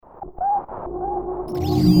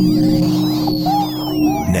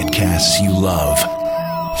Netcasts you love.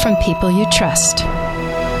 From people you trust.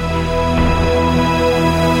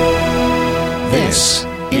 This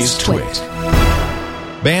is Twit.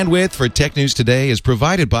 Bandwidth for Tech News Today is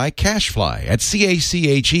provided by CacheFly at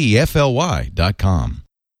CACHEFLY.com.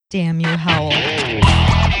 Damn you, Howell.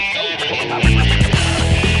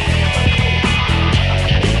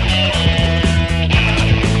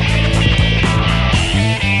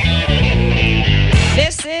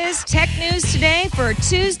 This is Tech News Today for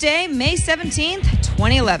Tuesday, May 17th,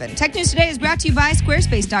 2011. Tech News Today is brought to you by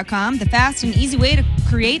Squarespace.com, the fast and easy way to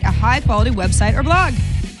create a high-quality website or blog.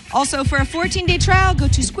 Also, for a 14-day trial, go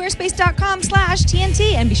to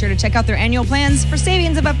squarespace.com/TNT and be sure to check out their annual plans for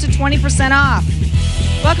savings of up to 20% off.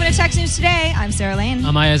 Welcome to Tech News Today. I'm Sarah Lane.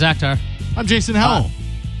 I'm Ayaz Akhtar. I'm Jason Howell.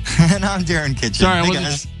 And I'm Darren Kitchen. Sorry,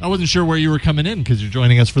 I wasn't sure where you were coming in because you're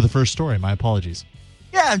joining us for the first story. My apologies.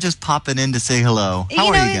 Yeah, I'm just popping in to say hello. How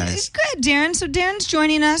are you guys? Good, Darren. So Darren's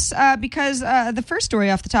joining us because the first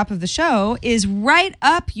story off the top of the show is right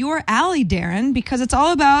up your alley, Darren, because it's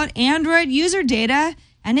all about Android user data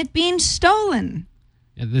and it being stolen.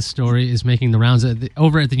 Yeah, this story is making the rounds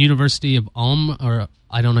over at the University of Ulm, or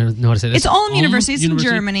I don't know how to say this. It's Ulm University. It's in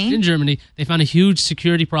Germany. In Germany, they found a huge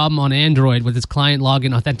security problem on Android with its client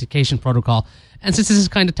login authentication protocol. And since this is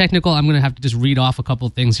kind of technical, I'm going to have to just read off a couple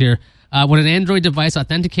of things here. When an Android device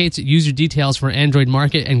authenticates user details for Android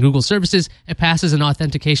Market and Google services, it passes an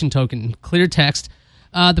authentication token in clear text.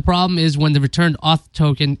 The problem is when the returned auth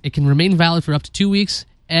token, it can remain valid for up to 2 weeks.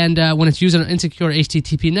 And when it's used on insecure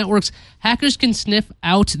HTTP networks, hackers can sniff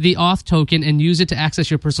out the auth token and use it to access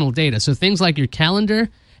your personal data. So things like your calendar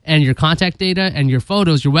and your contact data and your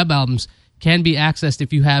photos, your web albums, can be accessed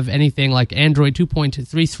if you have anything like Android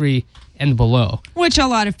 2.33 and below. Which a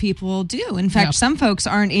lot of people do. In fact, some folks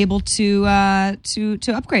aren't able to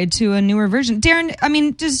upgrade to a newer version. Darren, I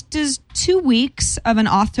mean, does 2 weeks of an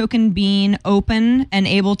auth token being open and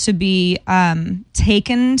able to be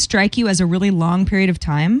taken strike you as a really long period of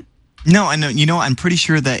time? No, I know. You know, I'm pretty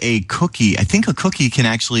sure that a cookie can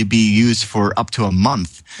actually be used for up to a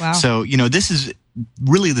month. Wow. So, this is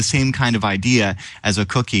really the same kind of idea as a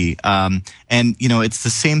cookie. And, it's the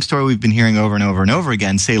same story we've been hearing over and over and over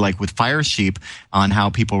again, say like with Firesheep, on how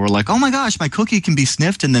people were like, oh my gosh, my cookie can be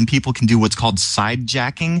sniffed, and then people can do what's called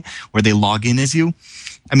sidejacking, where they log in as you.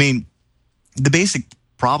 I mean, the basic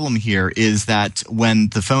problem here is that when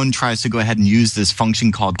the phone tries to go ahead and use this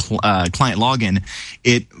function called client login,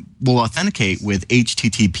 it will authenticate with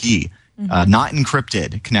HTTP. Not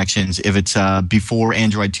encrypted connections if it's before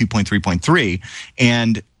Android 2.3.3.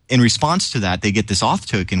 And in response to that, they get this auth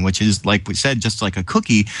token, which is, like we said, just like a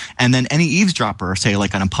cookie. And then any eavesdropper, say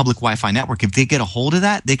like on a public Wi-Fi network, if they get a hold of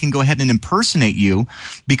that, they can go ahead and impersonate you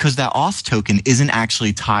because that auth token isn't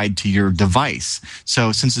actually tied to your device.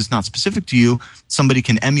 So since it's not specific to you, somebody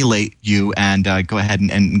can emulate you and go ahead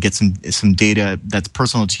and get some data that's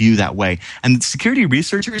personal to you that way. And security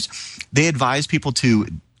researchers, they advise people to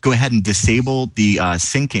go ahead and disable the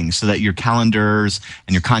syncing so that your calendars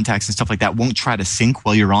and your contacts and stuff like that won't try to sync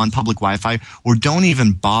while you're on public Wi-Fi, or don't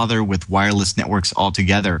even bother with wireless networks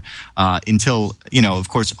altogether until, of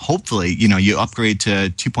course, hopefully, you upgrade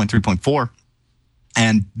to 2.3.4.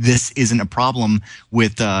 And this isn't a problem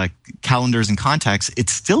with calendars and contacts.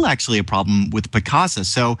 It's still actually a problem with Picasa.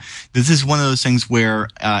 So this is one of those things where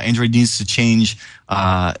Android needs to change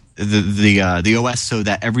the OS so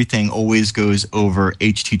that everything always goes over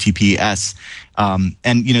HTTPS. And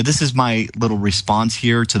this is my little response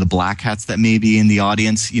here to the black hats that may be in the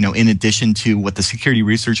audience. In addition to what the security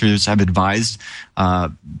researchers have advised,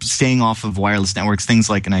 staying off of wireless networks, things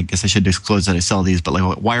like, and I guess I should disclose that I sell these, but like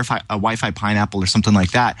a Wi-Fi Pineapple or something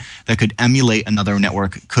like that could emulate another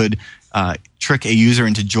network, could trick a user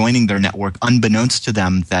into joining their network unbeknownst to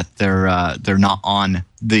them that they're not on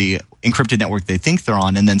the encrypted network they think they're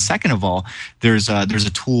on. And then second of all, there's a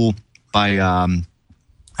tool by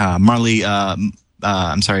Marley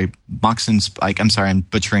Moxon Spike. I'm sorry, I'm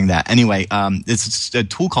butchering that. Anyway, it's a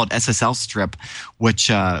tool called SSL Strip,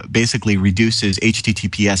 which basically reduces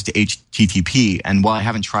HTTPS to HTTP. And while I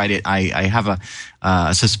haven't tried it, I have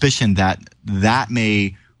a suspicion that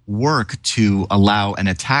may work to allow an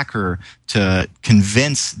attacker to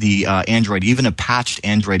convince the Android, even a patched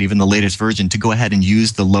Android, even the latest version, to go ahead and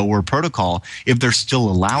use the lower protocol if they're still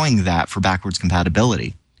allowing that for backwards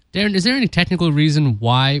compatibility. Darren, is there any technical reason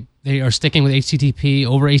why they are sticking with HTTP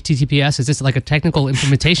over HTTPS? Is this like a technical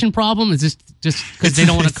implementation problem? Is this just because they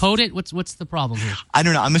don't want to code it? What's the problem here? I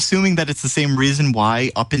don't know. I'm assuming that it's the same reason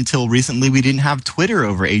why up until recently we didn't have Twitter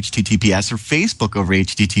over HTTPS or Facebook over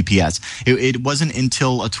HTTPS. It wasn't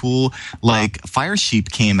until a tool like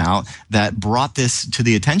Firesheep came out that brought this to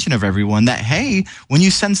the attention of everyone that, hey, when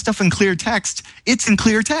you send stuff in clear text, it's in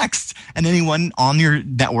clear text and anyone on your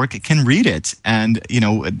network can read it. And,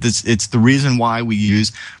 it's the reason why we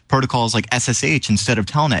use protocols like SSH instead of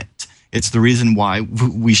Telnet. It's the reason why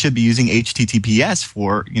we should be using HTTPS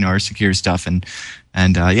for our secure stuff, and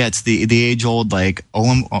it's the age old like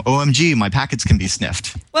OMG, my packets can be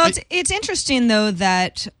sniffed. Well, it's interesting though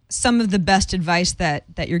that some of the best advice that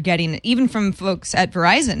you're getting, even from folks at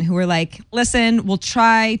Verizon, who are like, listen, we'll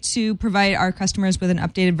try to provide our customers with an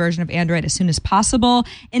updated version of Android as soon as possible.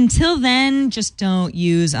 Until then, just don't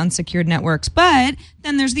use unsecured networks. But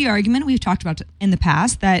then there's the argument we've talked about in the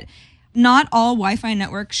past that not all Wi-Fi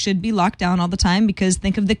networks should be locked down all the time, because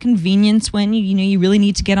think of the convenience when you really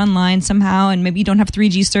need to get online somehow, and maybe you don't have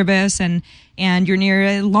 3G service and you're near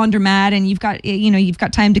a laundromat and you've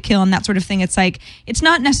got time to kill and that sort of thing. It's like, it's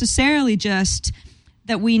not necessarily just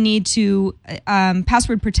that we need to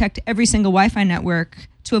password protect every single Wi-Fi network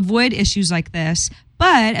to avoid issues like this.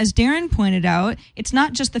 But as Darren pointed out, it's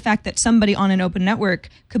not just the fact that somebody on an open network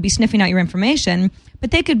could be sniffing out your information, but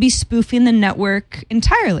they could be spoofing the network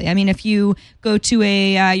entirely. I mean, if you go to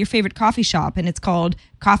your favorite coffee shop and it's called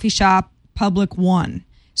Coffee Shop Public One,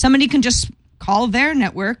 somebody can just call their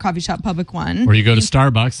network Coffee Shop Public One. Or you go to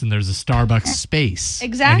Starbucks and there's a Starbucks space.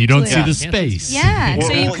 Exactly. And you don't see the space. Yeah. And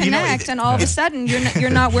so you connect and all of a sudden you're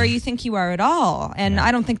not where you think you are at all. And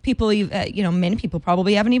I don't think people, many people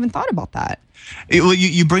probably haven't even thought about that. Well,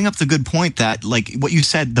 you bring up the good point that, like what you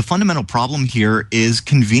said, the fundamental problem here is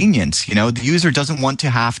convenience. The user doesn't want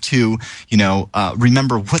to have to,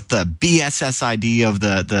 remember what the BSSID of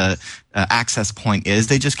the access point is.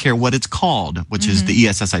 They just care what it's called, which is the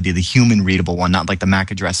ESSID, the human readable one, not like the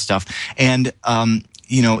MAC address stuff. And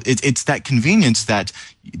it's that convenience that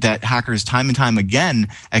hackers time and time again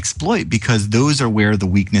exploit, because those are where the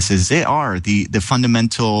weaknesses are. The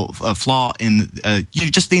fundamental flaw in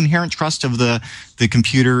just the inherent trust of the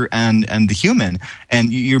computer and the human.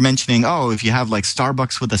 And you're mentioning, if you have like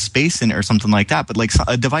Starbucks with a space in it or something like that, but like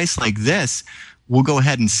a device like this will go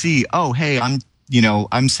ahead and see,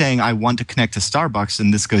 I'm saying I want to connect to Starbucks,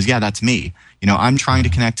 and this goes, yeah, that's me. I'm trying to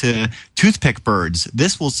connect to Toothpick Birds.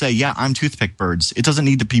 This will say, yeah, I'm Toothpick Birds. It doesn't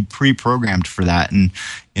need to be pre-programmed for that. And,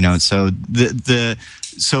 so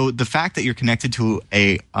the fact that you're connected to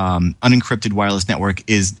a unencrypted wireless network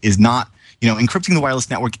is not, encrypting the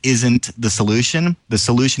wireless network isn't the solution. The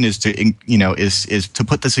solution is to, is to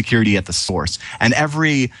put the security at the source. And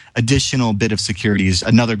every additional bit of security is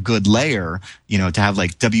another good layer, to have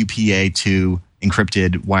like WPA2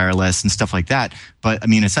 encrypted wireless and stuff like that. But I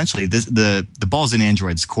mean, essentially, the ball's in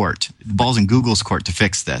Android's court. The ball's in Google's court to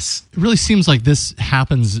fix this. It really seems like this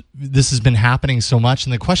has been happening so much.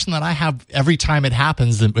 And the question that I have every time it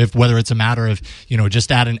happens, whether it's a matter of,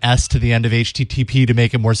 just add an S to the end of HTTP to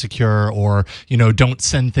make it more secure, or, don't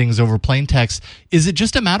send things over plain text. Is it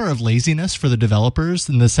just a matter of laziness for the developers,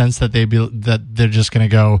 in the sense that they're just going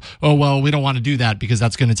to go, oh, well, we don't want to do that because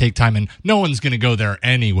that's going to take time and no one's going to go there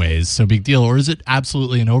anyways, so big deal? Or is it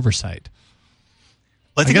absolutely an oversight?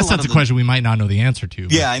 I guess that's a question we might not know the answer to.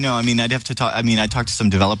 But. Yeah, I know. I mean, I'd have to talk. I mean, I talked to some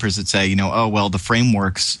developers that say, the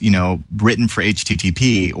framework's, written for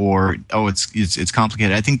HTTP, or it's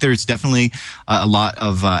complicated. I think there's definitely a lot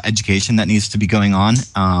of education that needs to be going on.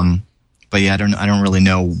 But yeah, I don't really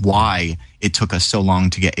know why it took us so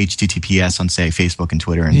long to get HTTPS on, say, Facebook and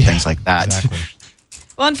Twitter and things like that. Exactly.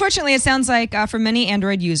 Well, unfortunately, it sounds like for many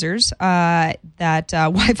Android users that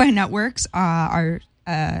Wi-Fi networks are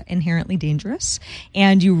inherently dangerous,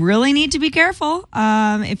 and you really need to be careful.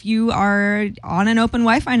 If you are on an open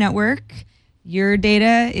Wi-Fi network, your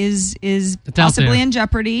data is possibly in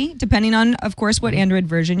jeopardy, depending on, of course, what Android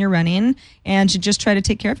version you're running, and should just try to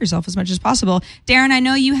take care of yourself as much as possible. Darren, I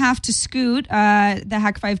know you have to scoot. The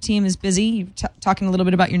Hack5 team is busy. You're talking a little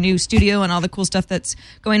bit about your new studio and all the cool stuff that's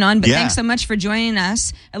going on, but thanks so much for joining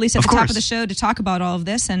us, at least at the top of the show, to talk about all of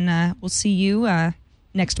this, and we'll see you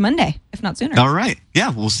next Monday, if not sooner. All right. Yeah,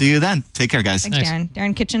 we'll see you then. Take care, guys. Thanks, Darren.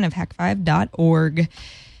 Darren Kitchen of hack5.org.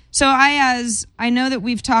 So I know that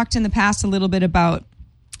we've talked in the past a little bit about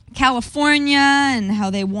California and how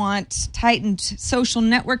they want tightened social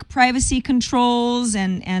network privacy controls,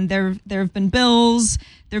 and there have been bills,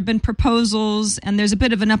 there have been proposals, and there's a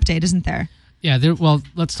bit of an update, isn't there? Yeah, well,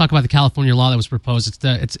 let's talk about the California law that was proposed.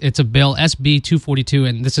 It's a bill, SB 242,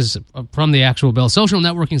 and this is from the actual bill. Social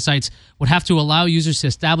networking sites would have to allow users to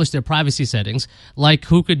establish their privacy settings, like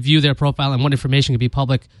who could view their profile and what information could be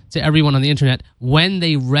public to everyone on the internet when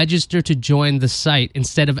they register to join the site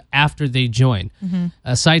instead of after they join.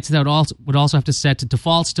 Sites that would also have to set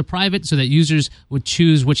defaults to private so that users would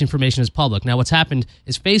choose which information is public. Now, what's happened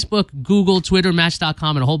is Facebook, Google, Twitter,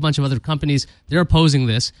 Match.com, and a whole bunch of other companies, they're opposing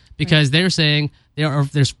this because they're saying they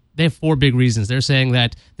have four big reasons. They're saying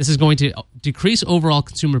that this is going to decrease overall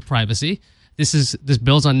consumer privacy. This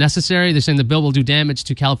bill's unnecessary. They're saying the bill will do damage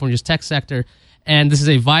to California's tech sector, and this is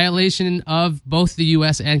a violation of both the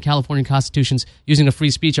U.S. and California constitutions using a free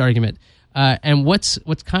speech argument. And what's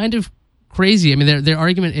kind of crazy, I mean, their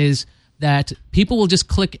argument is that people will just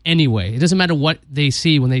click anyway. It doesn't matter what they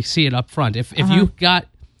see when they see it up front. If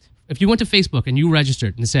you went to Facebook and you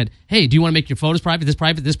registered and said, hey, do you want to make your photos private, this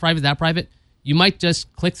private, this private, that private? You might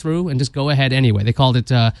just click through and just go ahead anyway. They called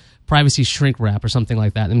it privacy shrink wrap or something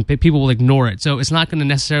like that, and people will ignore it. So it's not going to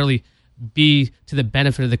necessarily be to the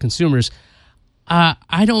benefit of the consumers.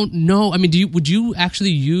 I don't know. I mean, would you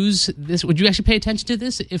actually use this? Would you actually pay attention to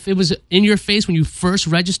this if it was in your face when you first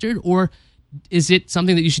registered, or is it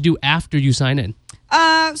something that you should do after you sign in?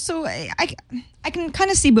 So I can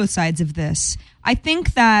kind of see both sides of this. I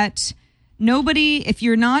think that if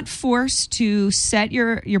you're not forced to set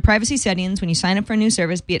your privacy settings when you sign up for a new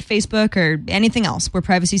service, be it Facebook or anything else where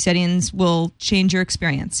privacy settings will change your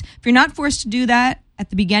experience. If you're not forced to do that at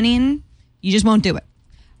the beginning, you just won't do it.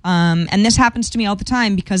 And this happens to me all the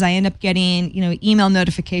time because I end up getting, email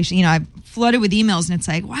notification. I'm flooded with emails and it's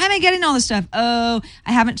like, why am I getting all this stuff? Oh,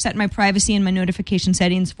 I haven't set my privacy and my notification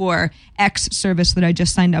settings for X service that I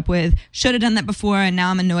just signed up with. Should have done that before, and now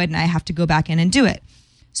I'm annoyed and I have to go back in and do it.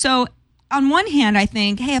 So on one hand, I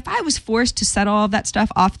think, hey, if I was forced to set all of that stuff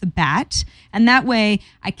off the bat, and that way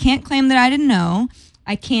I can't claim that I didn't know,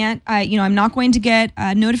 I'm not going to get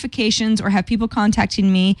notifications or have people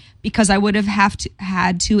contacting me because I would have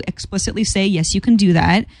had to explicitly say, yes, you can do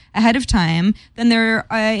that ahead of time. Then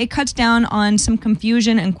it cuts down on some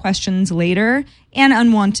confusion and questions later and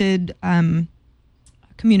unwanted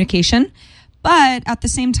communication. But at the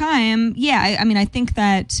same time, I think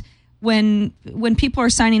that when people are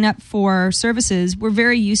signing up for services, we're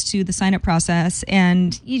very used to the sign up process,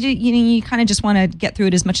 and you kind of just want to get through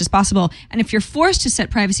it as much as possible. And if you're forced to set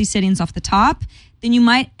privacy settings off the top, then you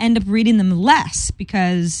might end up reading them less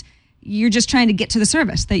because you're just trying to get to the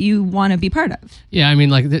service that you want to be part of. Yeah, I mean,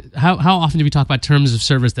 how often do we talk about terms of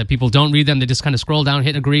service that people don't read them? They just kind of scroll down,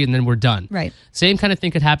 hit agree, and then we're done. Right. Same kind of thing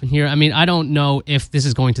could happen here. I mean, I don't know if this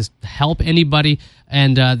is going to help anybody,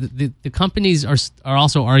 and the companies are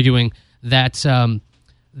also arguing that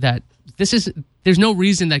there's no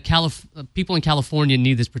reason that people in California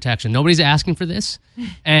need this protection. Nobody's asking for this,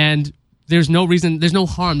 and there's no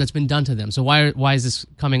harm that's been done to them. So why is this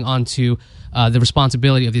coming onto the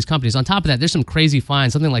responsibility of these companies? On top of that, there's some crazy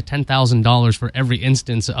fines, something like $10,000 for every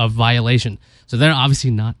instance of violation. So they're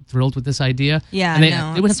obviously not thrilled with this idea. Yeah,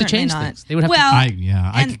 and they would have to change things. They would have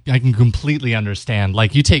I can completely understand.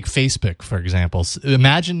 Like, you take Facebook, for example.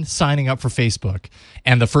 Imagine signing up for Facebook,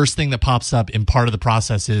 and the first thing that pops up in part of the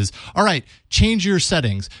process is, all right, change your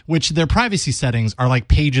settings, which their privacy settings are like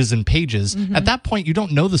pages and pages. Mm-hmm. At that point, you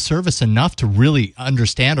don't know the service enough to really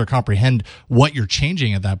understand or comprehend what you're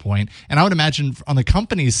changing at that point. And I would imagine on the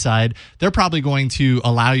company's side, they're probably going to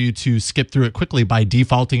allow you to skip through it quickly by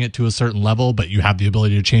defaulting it to a certain level, but you have the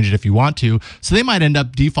ability to change it if you want to. So they might end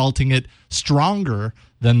up defaulting it stronger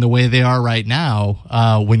than the way they are right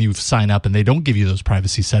now when you sign up and they don't give you those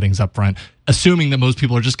privacy settings up front, assuming that most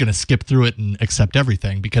people are just going to skip through it and accept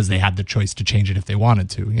everything because they had the choice to change it if they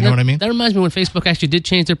wanted to. You know what I mean? That reminds me when Facebook actually did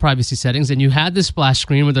change their privacy settings, and you had this splash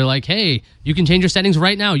screen where they're like, hey, you can change your settings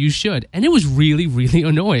right now. You should. And it was really, really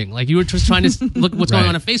annoying. Like, you were just trying to look what's going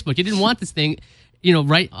on Facebook. You didn't want this thing,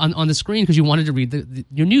 right on the screen because you wanted to read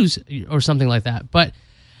your news or something like that. But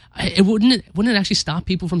wouldn't it actually stop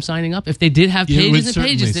people from signing up if they did have pages and pages? It would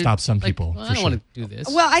certainly stop some people. I don't want to do this.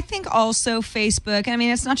 Well, I think also Facebook. I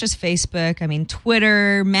mean, it's not just Facebook. I mean,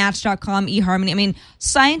 Twitter, Match.com, eHarmony. I mean,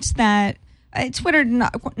 sites that Twitter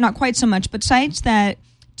not quite so much, but sites that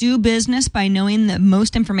do business by knowing the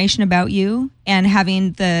most information about you and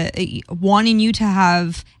having wanting you to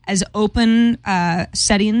have as open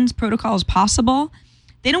settings protocol as possible.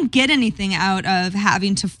 They don't get anything out of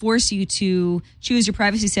having to force you to choose your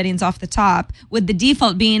privacy settings off the top, with the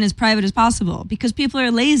default being as private as possible, because people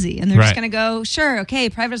are lazy and they're just going to go, sure,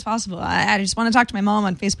 okay, private as possible. I just want to talk to my mom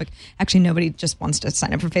on Facebook. Actually, nobody just wants to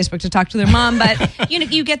sign up for Facebook to talk to their mom, but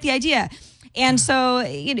you get the idea. And so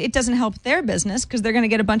it doesn't help their business because they're going to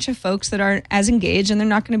get a bunch of folks that aren't as engaged and they're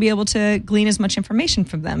not going to be able to glean as much information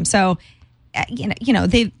from them. So,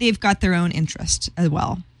 they've got their own interest as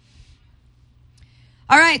well.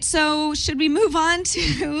 All right, so should we move on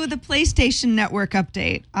to the PlayStation Network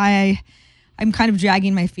update? I'm kind of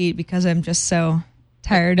dragging my feet because I'm just so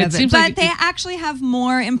tired of it. But they actually have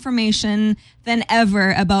more information than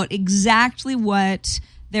ever about exactly what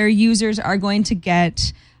their users are going to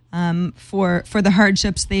get for the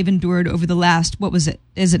hardships they've endured over the last, what was it?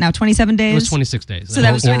 Is it now 27 days? It was 26 days. So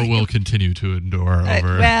that was will continue to endure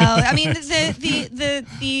over. Well, I mean,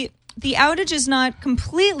 the outage is not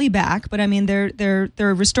completely back, but I mean they're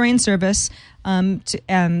restoring service. It's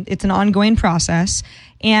an ongoing process,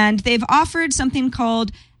 and they've offered something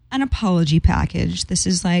called an apology package. This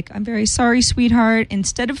is like, I'm very sorry, sweetheart.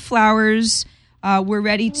 Instead of flowers, we're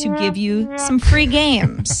ready to give you some free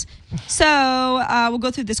games. So we'll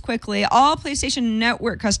go through this quickly. All PlayStation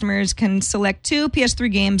Network customers can select 2 PS3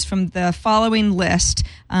 games from the following list: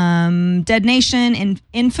 Dead Nation,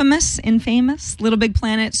 Infamous, Little Big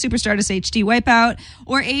Planet, Super Stardust HD Wipeout,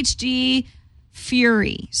 or HD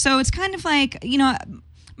Fury. So it's kind of like,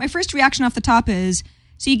 my first reaction off the top is,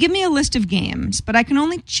 so you give me a list of games, but I can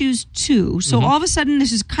only choose 2. So all of a sudden,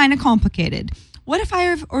 this is kind of complicated. What if I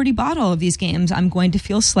have already bought all of these games? I'm going to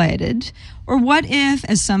feel slighted. Or what if,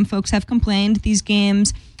 as some folks have complained, these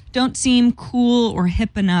games don't seem cool or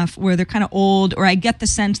hip enough, or they're kind of old, or I get the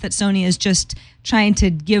sense that Sony is just trying to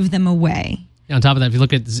give them away? On top of that, if you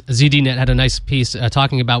look at ZDNet, had a nice piece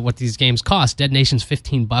talking about what these games cost. Dead Nation's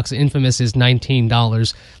 $15, Infamous is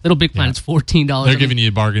 $19, Little Big Planet's $14. They're giving you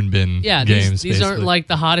a bargain bin games. These aren't like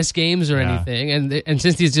the hottest games or anything, and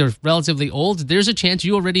since these are relatively old, there's a chance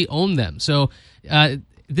you already own them. So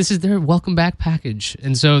this is their welcome back package,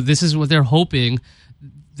 and so this is what they're hoping,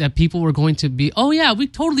 that people were going to be, oh yeah, we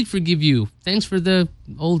totally forgive you. Thanks for the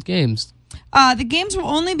old games. The games will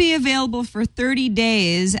only be available for 30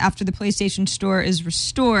 days after the PlayStation Store is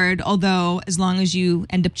restored, although as long as you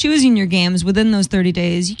end up choosing your games within those 30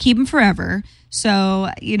 days, you keep them forever. So,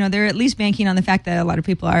 they're at least banking on the fact that a lot of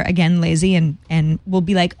people are, again, lazy and will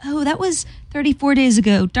be like, oh, that was 34 days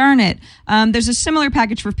ago. Darn it. There's a similar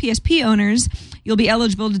package for PSP owners. You'll be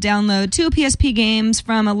eligible to download 2 PSP games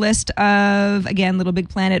from a list of, again, Little Big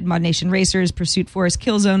Planet, Mod Nation Racers, Pursuit Force,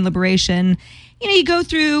 Killzone, Liberation. You go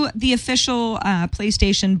through the official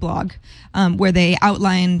PlayStation blog where they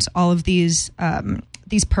outlined all of these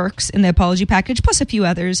perks in the apology package, plus a few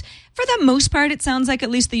others. For the most part, it sounds like at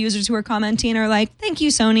least the users who are commenting are like, thank you,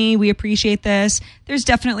 Sony, we appreciate this. There's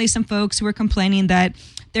definitely some folks who are complaining that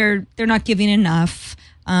they're not giving enough.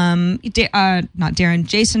 Not Darren,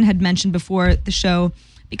 Jason had mentioned before the show,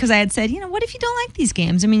 because I had said, what if you don't like these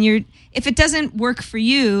games? I mean, if it doesn't work for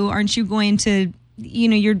you, aren't you going to...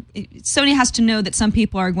 Sony has to know that some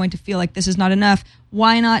people are going to feel like this is not enough.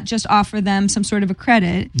 Why not just offer them some sort of a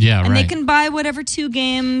credit? Yeah, and they can buy whatever 2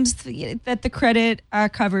 games that the credit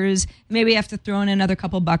covers. Maybe you have to throw in another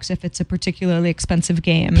couple bucks if it's a particularly expensive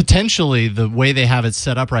game. Potentially, the way they have it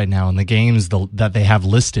set up right now and the games that they have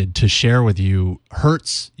listed to share with you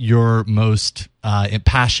hurts your most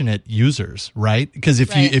passionate users, right? Because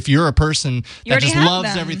if you're a person that just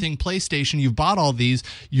loves everything PlayStation, you've bought all these,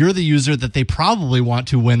 you're the user that they probably want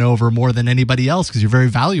to win over more than anybody else because you're very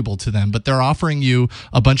valuable to them. But they're offering you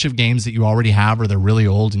a bunch of games that you already have, or they're really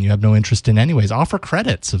old and you have no interest in anyways. Offer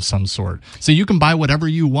credits of some sort so you can buy whatever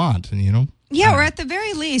you want, and Yeah, or at the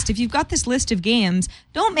very least, if you've got this list of games,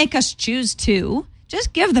 don't make us choose 2.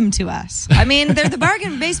 Just give them to us. I mean, they're the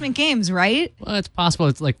bargain basement games, right? Well, it's possible.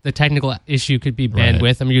 It's like the technical issue could be bandwidth.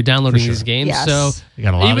 Right. I mean, you're downloading these games, so you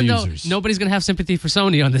got a lot even of though users. Nobody's going to have sympathy for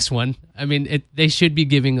Sony on this one, I mean, they should be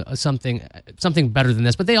giving something better than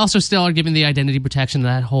this. But they also still are giving the identity protection,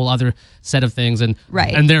 that whole other set of things, and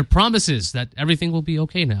their promises that everything will be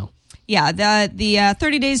okay now. Yeah, the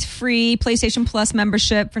 30 days free PlayStation Plus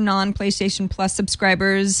membership for non-PlayStation Plus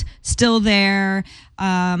subscribers still there.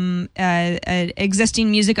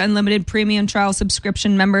 Existing Music Unlimited Premium Trial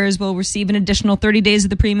subscription members will receive an additional 30 days of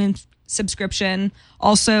the premium subscription.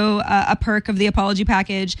 Also, a perk of the apology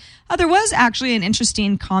package. There was actually an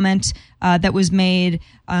interesting comment that was made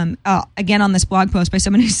again on this blog post by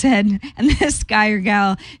someone who said, and this guy or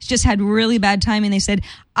gal just had really bad timing. They said,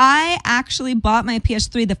 I actually bought my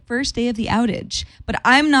PS3 the first day of the outage, but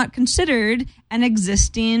I'm not considered an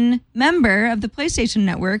existing member of the PlayStation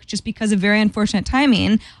Network just because of very unfortunate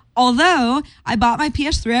timing. Although I bought my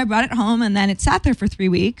PS3, I brought it home, and then it sat there for 3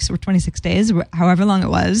 weeks or 26 days, or however long it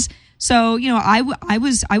was. So, I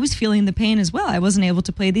was feeling the pain as well. I wasn't able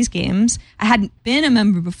to play these games. I hadn't been a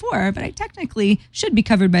member before, but I technically should be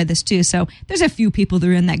covered by this too. So there's a few people that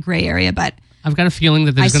are in that gray area, but I've got a feeling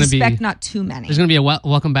that there's going to be... I suspect not too many. There's going to be a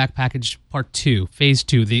welcome back package part 2, phase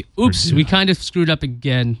 2. We kind of screwed up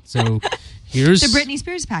again. So here's... the Britney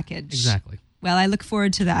Spears package. Exactly. Well, I look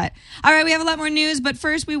forward to that. All right, we have a lot more news, but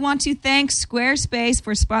first we want to thank Squarespace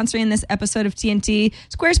for sponsoring this episode of TNT.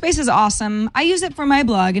 Squarespace is awesome. I use it for my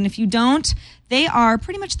blog, and if you don't, they are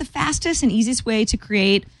pretty much the fastest and easiest way to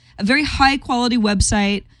create a very high-quality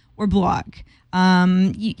website or blog.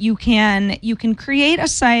 You can create a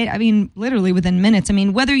site, literally within minutes.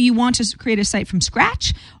 Whether you want to create a site from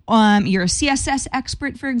scratch, you're a CSS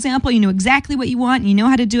expert, for example, you know exactly what you want, and you know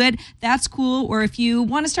how to do it, that's cool. Or if you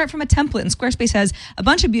want to start from a template, and Squarespace has a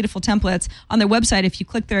bunch of beautiful templates on their website, if you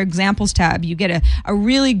click their examples tab, you get a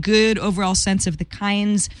really good overall sense of the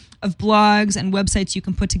kinds of blogs and websites you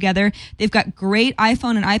can put together. They've got great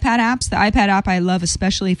iPhone and iPad apps. The iPad app I love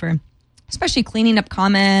especially cleaning up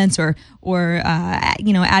comments or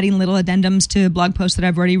adding little addendums to blog posts that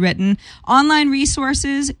I've already written. Online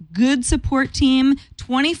resources, good support team,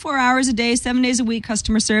 24 hours a day, 7 days a week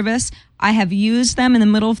customer service. I have used them in the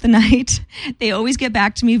middle of the night. They always get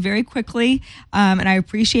back to me very quickly, and I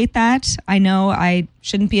appreciate that. I know I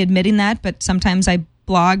shouldn't be admitting that, but sometimes I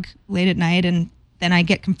blog late at night and then I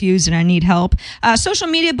get confused and I need help. Social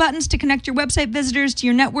media buttons to connect your website visitors to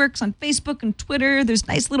your networks on Facebook and Twitter. There's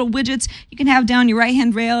nice little widgets you can have down your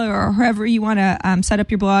right-hand rail or wherever you want to set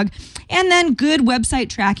up your blog. And then good website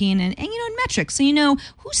tracking and metrics. So you know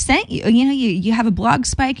who sent you. You have a blog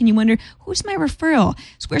spike and you wonder, who's my referral?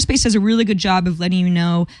 Squarespace does a really good job of letting you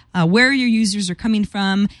know where your users are coming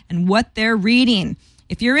from and what they're reading.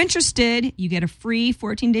 If you're interested, you get a free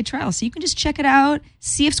 14-day trial. So you can just check it out,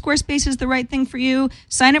 see if Squarespace is the right thing for you,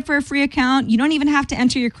 sign up for a free account. You don't even have to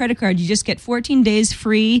enter your credit card. You just get 14 days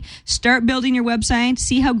free. Start building your website,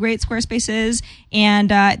 see how great Squarespace is. And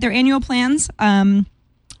their annual plans are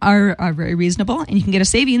very reasonable, and you can get a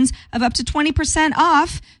savings of up to 20%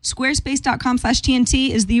 off. Squarespace.com/TNT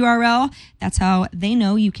is the URL. That's how they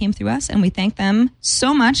know you came through us, and we thank them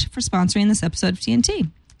so much for sponsoring this episode of TNT.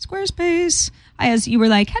 Squarespace. As you were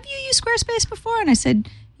like, have you used Squarespace before? And I said,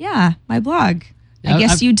 yeah, my blog. I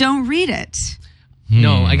guess you don't read it.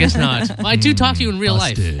 No, I guess not. Well, I do talk to you in real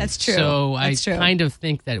life. That's true. So That's true. Kind of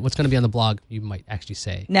think that what's going to be on the blog, you might actually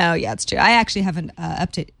say. No, yeah, it's true. I actually haven't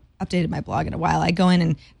updated my blog in a while. I go in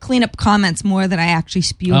and clean up comments more than I actually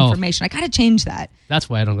spew information. I got to change that. That's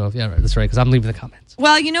why I don't go. Yeah, right, that's right, because I'm leaving the comments.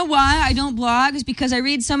 Well, you know why I don't blog is because I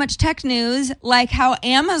read so much tech news, like how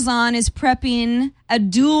Amazon is prepping a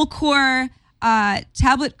dual-core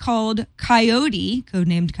tablet called Coyote,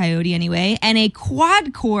 codenamed Coyote anyway, and a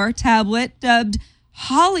quad-core tablet dubbed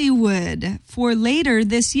Hollywood for later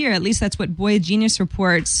this year. At least that's what Boy Genius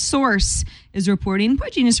Report's source is reporting. Boy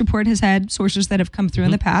Genius Report has had sources that have come through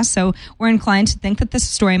in the past, so we're inclined to think that this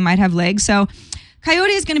story might have legs. So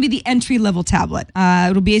Coyote is going to be the entry-level tablet.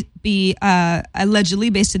 It'll be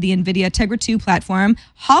allegedly based on the NVIDIA Tegra 2 platform.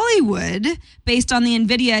 Hollywood, based on the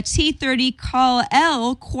NVIDIA T30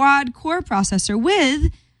 Call-L quad-core processor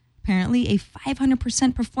with apparently a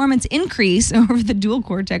 500% performance increase over the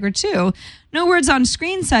dual-core Tegra 2. No words on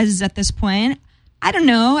screen sizes at this point. I don't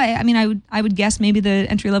know. I would guess maybe the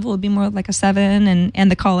entry-level would be more like a 7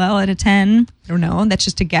 and the Call-L at a 10. I don't know. That's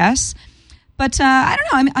just a guess. But I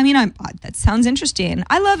don't know. That sounds interesting.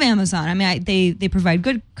 I love Amazon. They provide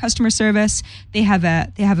good customer service. They have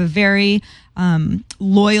a very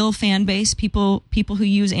loyal fan base. People who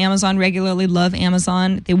use Amazon regularly love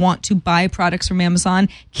Amazon. They want to buy products from Amazon.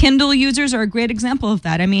 Kindle users are a great example of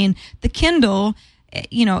that. The Kindle,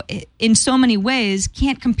 in so many ways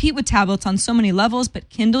can't compete with tablets on so many levels, but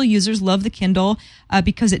Kindle users love the Kindle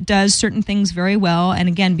because it does certain things very well, and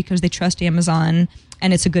again, because they trust Amazon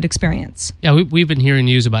and it's a good experience. Yeah, we've been hearing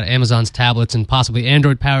news about Amazon's tablets and possibly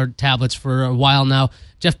Android-powered tablets for a while now.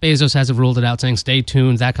 Jeff Bezos hasn't ruled it out, saying stay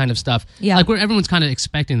tuned, that kind of stuff. Yeah. Everyone's kind of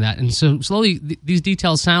expecting that. And so slowly, these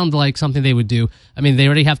details sound like something they would do. They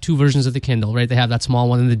already have 2 versions of the Kindle, right? They have that small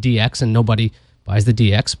one and the DX, and nobody buys the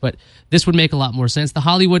DX. But this would make a lot more sense. The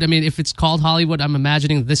Hollywood, if it's called Hollywood, I'm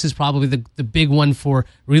imagining this is probably the big one for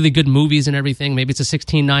really good movies and everything. Maybe it's a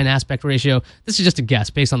 16:9 aspect ratio. This is just a guess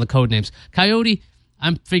based on the code names. Coyote,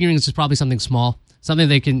 I'm figuring this is probably something small, something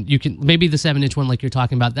you can maybe the 7-inch one like you're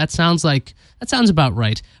talking about. That sounds about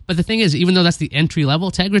right. But the thing is, even though that's the entry level,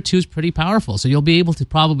 Tegra 2 is pretty powerful, so you'll be able to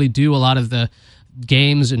probably do a lot of the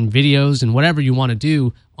games and videos and whatever you want to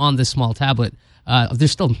do on this small tablet.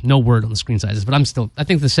 There's still no word on the screen sizes, but I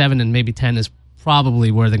think the 7 and maybe 10 is probably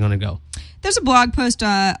where they're going to go. There's a blog post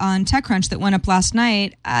on TechCrunch that went up last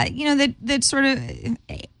night, that sort of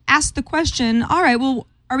asked the question, all right, well,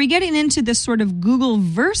 are we getting into this sort of Google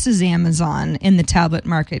versus Amazon in the tablet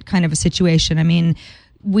market kind of a situation? I mean,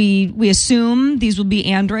 we assume these will be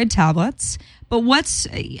Android tablets, but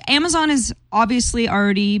Amazon is obviously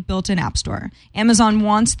already built an app store. Amazon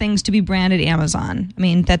wants things to be branded Amazon. I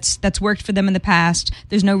mean, that's worked for them in the past.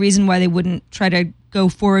 There's no reason why they wouldn't try to go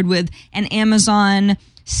forward with an Amazon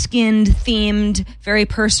skinned, themed, very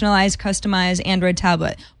personalized, customized Android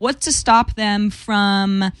tablet. What's to stop them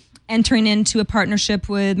from entering into a partnership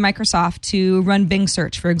with Microsoft to run Bing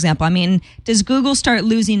search, for example? I mean, does Google start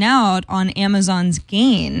losing out on Amazon's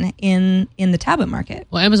gain in the tablet market?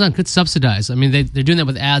 Well, Amazon could subsidize. I mean, they're doing that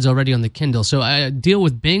with ads already on the Kindle. So a deal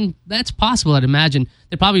with Bing, that's possible, I'd imagine.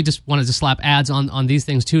 They probably just wanted to slap ads on these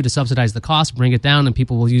things, too, to subsidize the cost, bring it down, and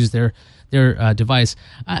people will use their device.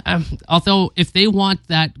 Although, if they want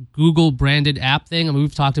that Google-branded app thing, I mean,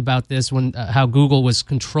 we've talked about this when how Google was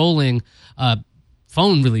controlling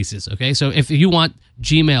phone releases, okay? So if you want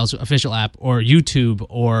Gmail's official app or YouTube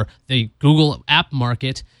or the Google app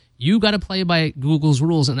market, you got to play by Google's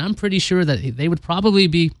rules, and I'm pretty sure that they would probably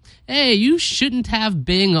be, hey, you shouldn't have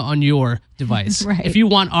Bing on your device. Right. If you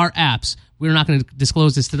want our apps, we're not going to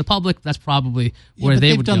disclose this to the public. That's probably where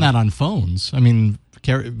they would go. They've done that on phones. I mean,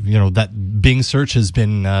 that Bing search has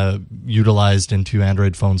been utilized into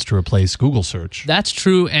Android phones to replace Google search. That's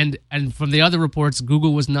true, and from the other reports,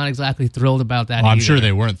 Google was not exactly thrilled about that. I'm sure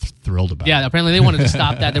they weren't thrilled about it. Yeah, apparently they wanted to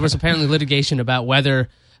stop that. There was apparently litigation about whether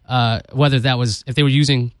that was, if they were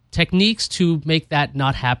using techniques to make that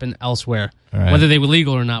not happen elsewhere. Right. Whether they were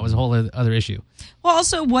legal or not was a whole other issue. Well,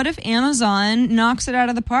 also, what if Amazon knocks it out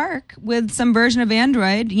of the park with some version of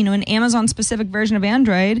Android, an Amazon-specific version of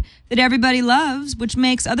Android that everybody loves, which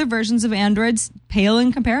makes other versions of Androids pale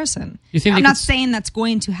in comparison? I'm not saying that's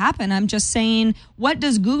going to happen. I'm just saying, what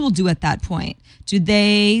does Google do at that point? Do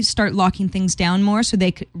they start locking things down more so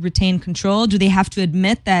they retain control? Do they have to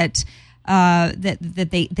admit that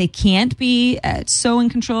they can't be so in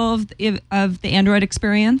control of the Android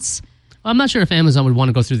experience? I'm not sure if Amazon would want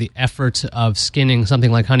to go through the effort of skinning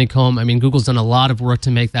something like Honeycomb. I mean, Google's done a lot of work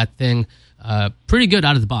to make that thing pretty good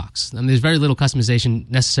out of the box. I mean, there's very little customization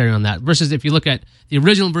necessary on that. Versus if you look at the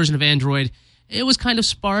original version of Android, it was kind of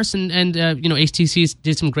sparse, and HTC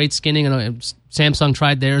did some great skinning, and Samsung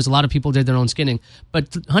tried theirs. A lot of people did their own skinning.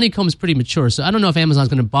 But Honeycomb is pretty mature, so I don't know if Amazon's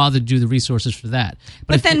going to bother to do the resources for that.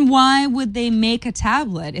 But then why would they make a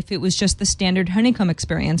tablet if it was just the standard Honeycomb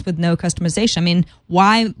experience with no customization? I mean,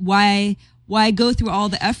 why go through all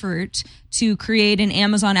the effort to create an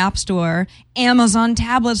Amazon App Store, Amazon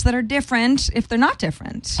tablets that are different if they're not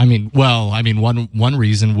different? One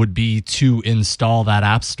reason would be to install that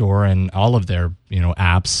App Store and all of their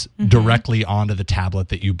apps directly onto the tablet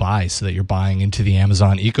that you buy, so that you're buying into the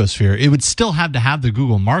Amazon ecosphere. It would still have to have the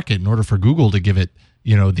Google market in order for Google to give it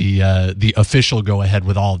the official go ahead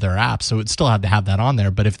with all of their apps. So it still had to have that on there.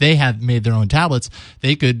 But if they had made their own tablets,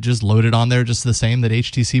 they could just load it on there just the same that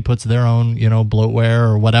HTC puts their own, bloatware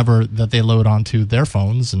or whatever that they load onto their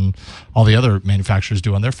phones, and all the other manufacturers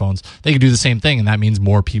do on their phones. They could do the same thing, and that means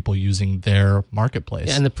more people using their marketplace.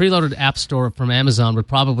 Yeah, and the preloaded app store from Amazon would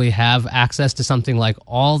probably have access to something like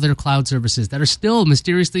all their cloud services that are still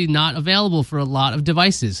mysteriously not available for a lot of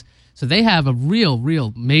devices. So they have a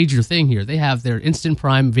real major thing here. They have their Instant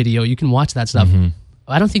Prime video. You can watch that stuff.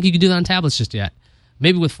 I don't think you can do that on tablets just yet.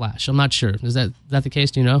 Maybe with Flash. I'm not sure. Is that the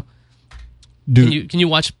case? Do you know? Can you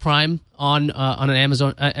watch Prime on an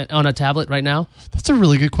Amazon on a tablet right now? That's a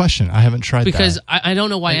really good question. I haven't tried because that. I don't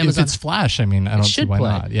know why Amazon. If it's Flash, I don't see why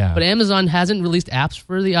not. Yeah. But Amazon hasn't released apps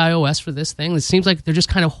for the iOS for this thing. It seems like they're just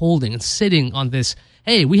kind of holding and sitting on this.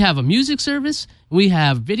 Hey, we have a music service, we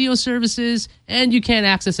have video services, and you can't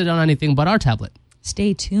access it on anything but our tablet.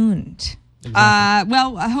 Stay tuned. Exactly.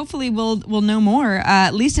 Hopefully we'll know more,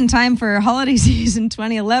 at least in time for holiday season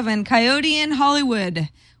 2011. Coyote in Hollywood.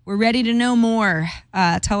 We're ready to know more.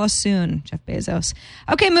 Tell us soon, Jeff Bezos.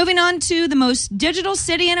 Okay, moving on to the most digital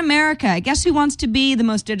city in America. Guess who wants to be the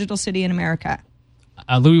most digital city in America?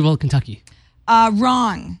 Louisville, Kentucky.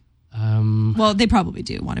 Wrong. Well, they probably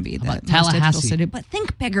do want to be the most digital city, but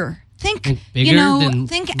think bigger. Think bigger than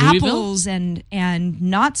think apples and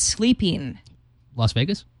not sleeping. Las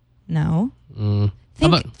Vegas? No.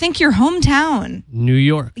 Think your hometown. New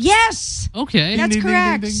York. Yes. Okay. That's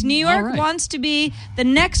correct. Ding, ding, ding. New York wants to be the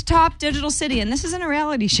next top digital city, and this isn't a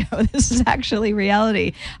reality show. This is actually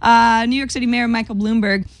reality. New York City Mayor Michael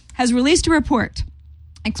Bloomberg has released a report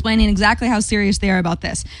explaining exactly how serious they are about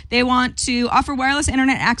this. They want to offer wireless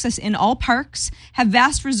internet access in all parks, have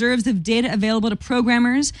vast reserves of data available to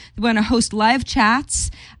programmers. They want to host live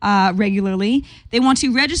chats regularly. They want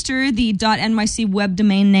to register the .nyc web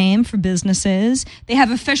domain name for businesses. They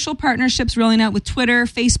have official partnerships rolling out with Twitter,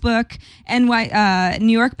 Facebook, and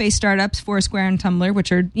New York-based startups, Foursquare and Tumblr,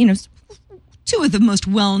 which are, two of the most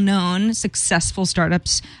well-known, successful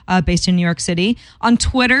startups based in New York City. On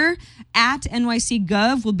Twitter,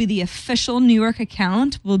 @NYCGov will be the official New York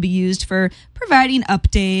account, will be used for providing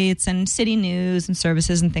updates and city news and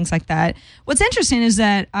services and things like that. What's interesting is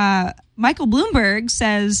that Michael Bloomberg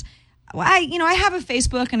says, well, I have a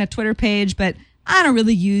Facebook and a Twitter page, but I don't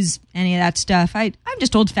really use any of that stuff. I'm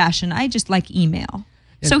just old-fashioned. I just like email.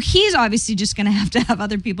 So he's obviously just going to have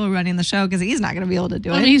other people running the show because he's not going to be able to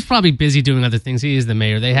do it. I mean, he's probably busy doing other things. He is the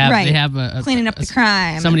mayor. They have cleaning up the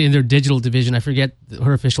crime. Somebody in their digital division. I forget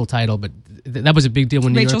her official title, but that was a big deal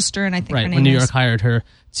when Rachel Stern, I think. Her name when New is. York hired her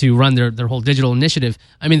to run their whole digital initiative.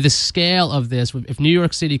 I mean, the scale of this. If New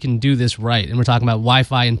York City can do this right, and we're talking about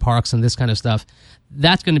Wi-Fi in parks and this kind of stuff,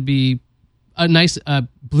 that's going to be a nice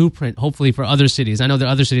blueprint, hopefully, for other cities. I know that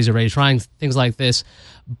other cities are already trying things like this,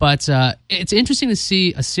 but it's interesting to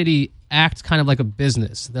see a city act kind of like a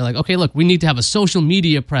business. They're like, okay, look, we need to have a social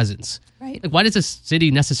media presence. Right. Like, why does a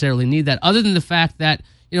city necessarily need that? Other than the fact that,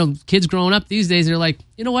 kids growing up these days, they're like,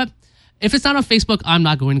 you know what? If it's not on Facebook, I'm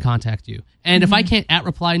not going to contact you. And if I can't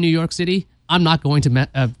 @reply New York City, I'm not going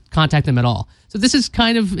to contact them at all. So this is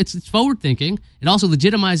kind of, it's forward thinking. It also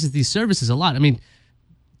legitimizes these services a lot. I mean,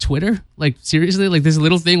 Twitter, like seriously, like this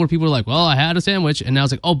little thing where people are like, well, I had a sandwich, and now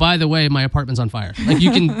it's like, oh, by the way, my apartment's on fire. Like, you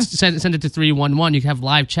can send it to 311. You can have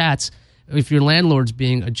live chats. If your landlord's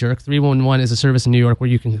being a jerk, 311 is a service in New York where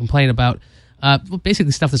you can complain about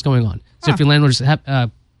basically stuff that's going on. So if your landlord's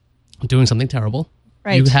doing something terrible,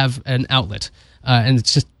 you have an outlet, and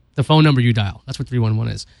it's just the phone number you dial. That's what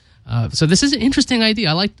 311 is. So this is an interesting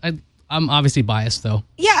idea. I'm obviously biased, though.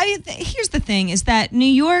 Yeah, here's the thing, is that New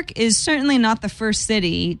York is certainly not the first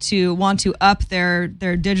city to want to up their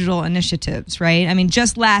digital initiatives, right? I mean,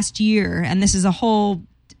 just last year, and this is a whole,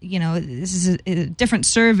 this is a different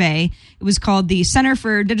survey. It was called the Center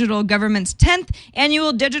for Digital Government's 10th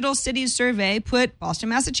Annual Digital Cities Survey, put Boston,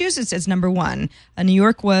 Massachusetts as number 1. New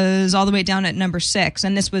York was all the way down at number 6.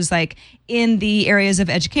 And this was like in the areas of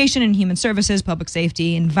education and human services, public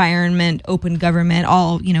safety, environment, open government,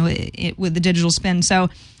 all, with the digital spin. So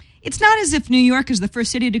it's not as if New York is the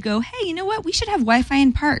first city to go, hey, you know what? We should have Wi-Fi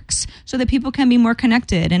in parks so that people can be more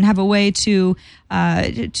connected and have a way to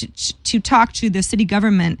talk to the city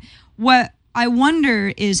government. What I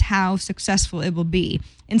wonder is how successful it will be.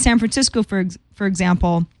 In San Francisco, for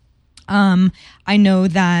example, I know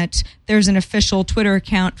that there's an official Twitter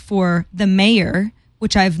account for the mayor,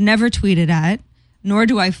 which I've never tweeted at, nor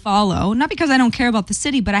do I follow. Not because I don't care about the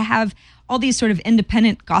city, but I have all these sort of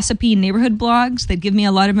independent, gossipy neighborhood blogs that give me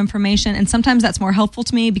a lot of information. And sometimes that's more helpful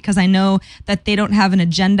to me because I know that they don't have an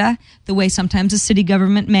agenda the way sometimes a city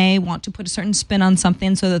government may want to put a certain spin on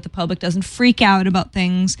something so that the public doesn't freak out about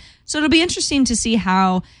things. So it'll be interesting to see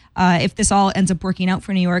how, if this all ends up working out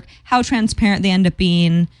for New York, how transparent they end up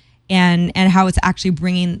being and how it's actually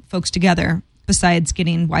bringing folks together, besides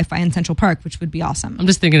getting Wi-Fi in Central Park, which would be awesome. I'm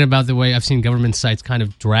just thinking about the way I've seen government sites kind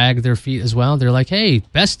of drag their feet as well. They're like, hey,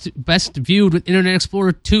 best viewed with Internet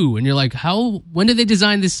Explorer 2. And you're like, when did they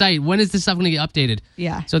design this site? When is this stuff going to get updated?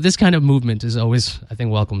 Yeah. So this kind of movement is always, I think,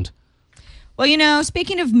 welcomed. Well,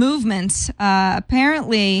 speaking of movements,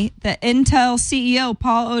 apparently the Intel CEO,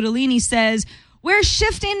 Paul Otellini, says, we're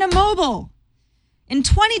shifting to mobile. In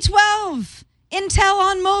 2012, Intel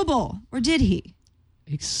on mobile. Or did he?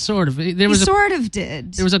 He sort of. He sort of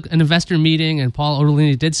did. There was an investor meeting, and Paul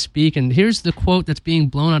Otellini did speak, and here's the quote that's being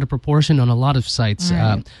blown out of proportion on a lot of sites.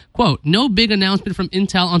 Right. Quote, no big announcement from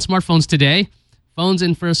Intel on smartphones today. Phones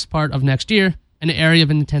in first part of next year, an area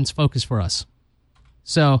of intense focus for us.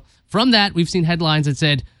 So from that, we've seen headlines that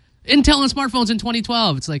said, Intel on smartphones in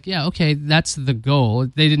 2012. It's like, yeah, okay, that's the goal.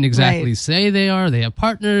 They didn't exactly say they have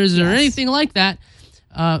partners or anything like that.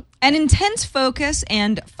 An intense focus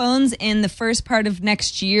and phones in the first part of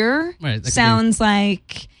next year sounds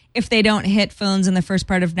like if they don't hit phones in the first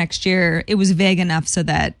part of next year, it was vague enough so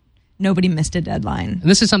that nobody missed a deadline. And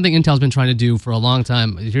this is something Intel's been trying to do for a long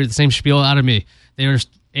time. You hear the same spiel out of me. They're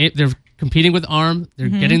competing with ARM. They're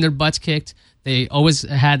getting their butts kicked. They always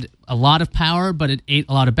had a lot of power, but it ate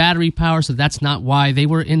a lot of battery power, so that's not why they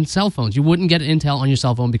were in cell phones. You wouldn't get Intel on your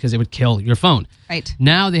cell phone because it would kill your phone. Right.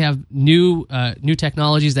 Now they have new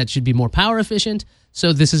technologies that should be more power efficient,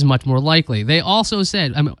 so this is much more likely. They also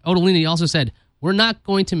said, Otellini also said, we're not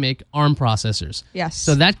going to make ARM processors. Yes.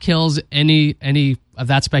 So that kills any of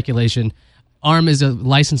that speculation. ARM is a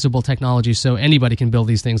licensable technology, so anybody can build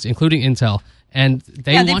these things, including Intel. And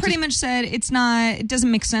they pretty much said it doesn't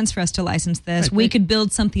make sense for us to license this. Right, we could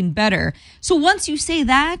build something better. So once you say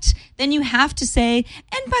that, then you have to say,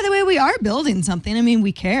 and by the way, we are building something. I mean,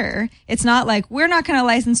 we care. It's not like we're not going to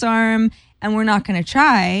license ARM and we're not going to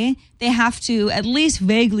try. They have to at least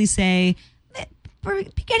vaguely say,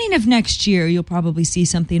 beginning of next year, you'll probably see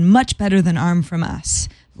something much better than ARM from us.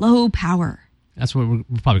 Low power. That's what we're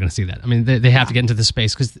probably going to see that. I mean, they have to get into this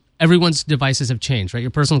space because everyone's devices have changed, right? Your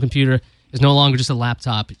personal computer is no longer just a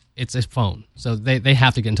laptop. It's a phone. So they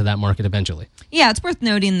have to get into that market eventually. Yeah, it's worth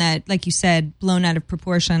noting that, like you said, blown out of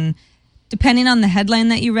proportion. Depending on the headline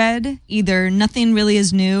that you read, either nothing really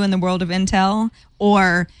is new in the world of Intel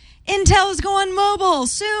or Intel is going mobile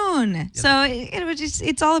soon. Yep. So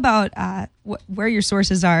it's all about where your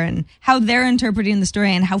sources are and how they're interpreting the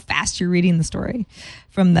story and how fast you're reading the story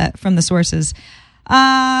from the sources.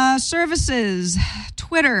 Services,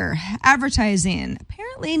 Twitter, advertising,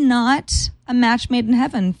 apparently not a match made in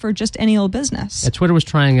heaven for just any old business. Yeah, Twitter was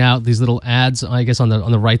trying out these little ads, I guess, on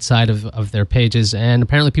the right side of their pages, and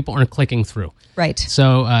apparently people aren't clicking through. Right.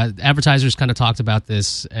 So advertisers kind of talked about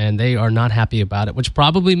this, and they are not happy about it, which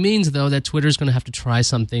probably means, though, that Twitter's going to have to try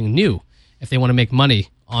something new if they want to make money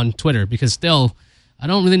on Twitter, because still, I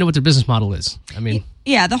don't really know what their business model is. I mean...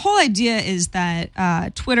 Yeah, the whole idea is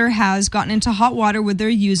that Twitter has gotten into hot water with their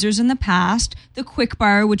users in the past. The quick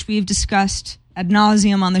bar, which we've discussed ad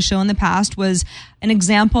nauseum on the show in the past, was an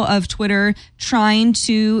example of Twitter trying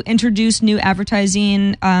to introduce new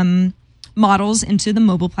advertising models into the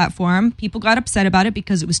mobile platform. People got upset about it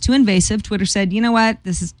because it was too invasive. Twitter said, you know what,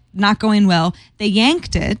 this is not going well. They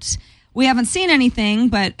yanked it. We haven't seen anything,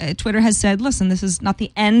 but Twitter has said, listen, this is not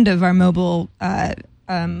the end of our mobile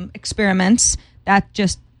experiments. That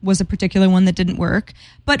just was a particular one that didn't work.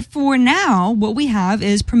 But for now, what we have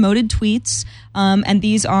is promoted tweets, and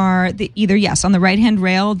these are either, yes, on the right-hand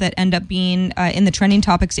rail that end up being in the trending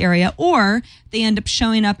topics area, or they end up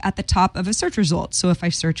showing up at the top of a search result. So if I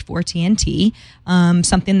search for TNT,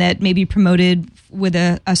 something that may be promoted with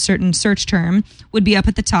a certain search term would be up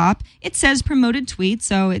at the top. It says promoted tweet,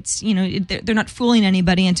 so it's, they're not fooling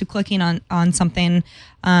anybody into clicking on something.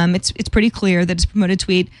 It's pretty clear that it's promoted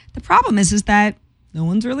tweet. The problem is that no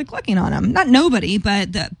one's really clicking on them. Not nobody,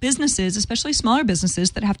 but the businesses, especially smaller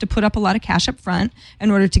businesses that have to put up a lot of cash up front in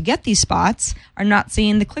order to get these spots, are not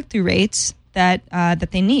seeing the click-through rates that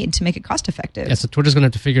they need to make it cost effective. Yeah, so Twitter's going to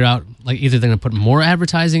have to figure out, like, either they're going to put more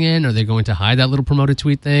advertising in, or they're going to hide that little promoted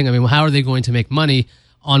tweet thing. I mean, how are they going to make money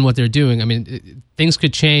on what they're doing? I mean, things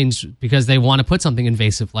could change because they want to put something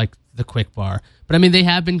invasive like the quick bar. But I mean, they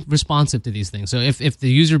have been responsive to these things. So if the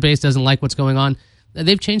user base doesn't like what's going on,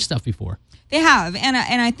 they've changed stuff before. They have, and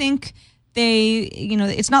I think they,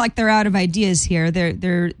 it's not like they're out of ideas here.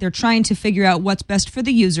 They're trying to figure out what's best for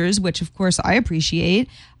the users, which of course I appreciate,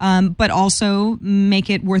 but also make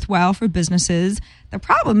it worthwhile for businesses. The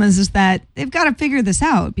problem is that they've got to figure this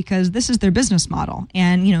out because this is their business model,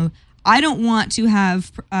 and I don't want to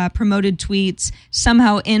have promoted tweets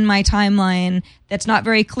somehow in my timeline that's not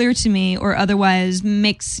very clear to me, or otherwise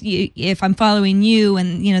makes, if I'm following you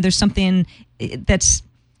and there's something that's,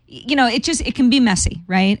 it can be messy,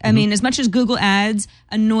 right? Mm-hmm. I mean, as much as Google Ads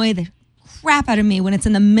annoy the crap out of me when it's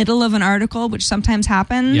in the middle of an article, which sometimes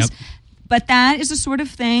happens, yep. But that is the sort of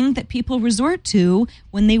thing that people resort to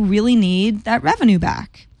when they really need that revenue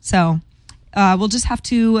back. So we'll have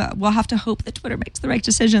to hope that Twitter makes the right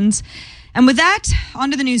decisions. And with that,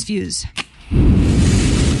 on to the news views.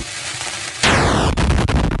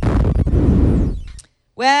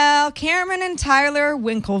 Well, Cameron and Tyler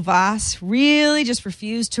Winklevoss really just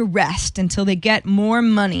refuse to rest until they get more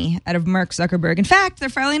money out of Mark Zuckerberg. In fact, they're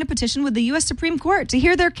filing a petition with the U.S. Supreme Court to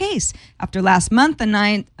hear their case. After last month, a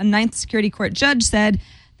Ninth Security Court judge said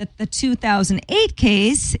that the 2008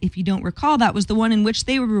 case, if you don't recall, that was the one in which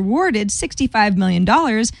they were rewarded $65 million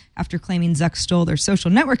after claiming Zuck stole their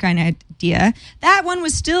social networking idea. That one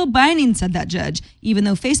was still binding, said that judge, even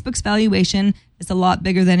though Facebook's valuation is a lot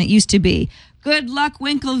bigger than it used to be. Good luck,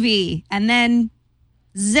 Winklev. And then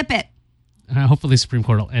zip it. Hopefully the Supreme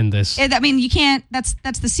Court will end this. I mean, you can't, that's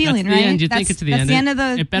the ceiling, that's the right? End. You think it's the end. That's the end of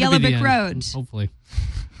the Yellow Brick Road. Hopefully.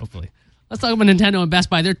 Let's talk about Nintendo and Best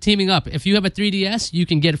Buy. They're teaming up. If you have a 3DS, you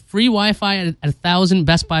can get free Wi-Fi at 1,000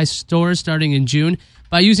 Best Buy stores starting in June.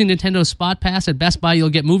 By using Nintendo Spot Pass at Best Buy, you'll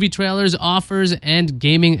get movie trailers, offers, and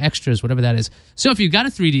gaming extras, whatever that is. So if you've got a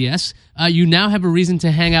 3DS, you now have a reason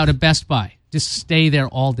to hang out at Best Buy. Just stay there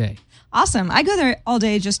all day. Awesome. I go there all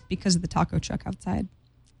day just because of the taco truck outside.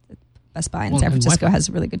 Best Buy in San Francisco has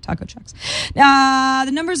really good taco trucks.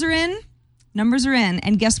 The numbers are in.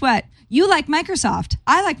 And guess what? You like Microsoft.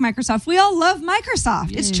 I like Microsoft. We all love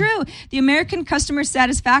Microsoft. Yay. It's true. The American Customer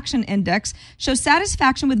Satisfaction Index shows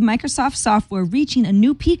satisfaction with Microsoft software reaching a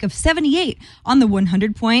new peak of 78 on the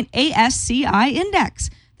 100-point ASCI index.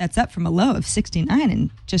 That's up from a low of 69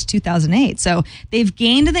 in just 2008. So they've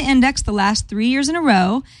gained the index the last 3 years in a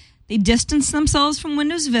row. They distance themselves from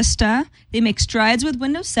Windows Vista. They make strides with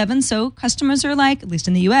Windows 7. So customers are like, at least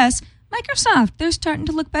in the U.S., Microsoft, they're starting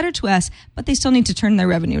to look better to us, but they still need to turn their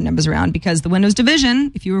revenue numbers around because the Windows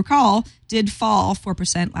division, if you recall, did fall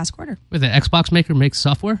 4% last quarter. Wait, the Xbox maker makes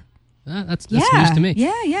software? That's news to me.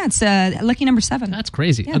 Yeah. It's lucky number 7. That's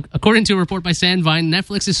crazy. Yeah. According to a report by Sandvine,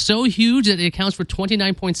 Netflix is so huge that it accounts for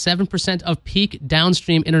 29.7% of peak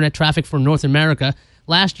downstream internet traffic for North America.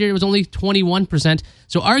 Last year, it was only 21%.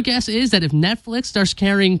 So our guess is that if Netflix starts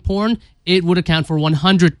carrying porn, it would account for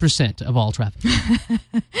 100% of all traffic.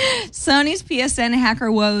 Sony's PSN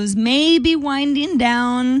hacker woes may be winding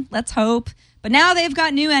down. Let's hope. But now they've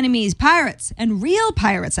got new enemies, pirates, and real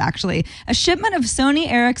pirates, actually. A shipment of Sony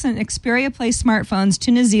Ericsson Xperia Play smartphones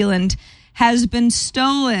to New Zealand has been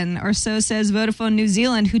stolen, or so says Vodafone New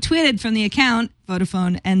Zealand, who tweeted from the account,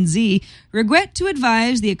 Vodafone NZ, regret to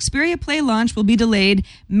advise the Xperia Play launch will be delayed.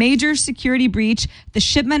 Major security breach. The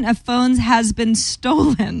shipment of phones has been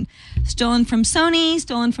stolen. Stolen from Sony,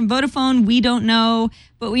 stolen from Vodafone, we don't know.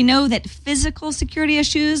 But we know that physical security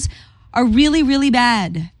issues are really, really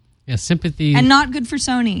bad. Yeah, sympathy. And not good for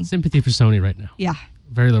Sony. Sympathy for Sony right now. Yeah.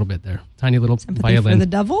 Very little bit there. Tiny little sympathy violin. For the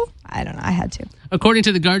devil? I don't know. I had to. According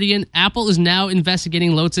to The Guardian, Apple is now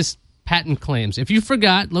investigating Lotus patent claims. If you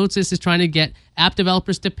forgot, Lotus is trying to get app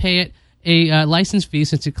developers to pay it a license fee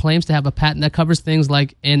since it claims to have a patent that covers things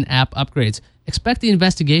like in-app upgrades. Expect the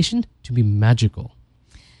investigation to be magical.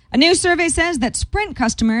 A new survey says that Sprint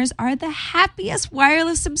customers are the happiest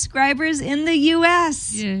wireless subscribers in the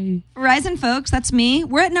U.S. Yay. Verizon folks, that's me.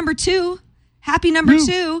 We're at number 2. Happy number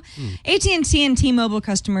 2. AT&T and T-Mobile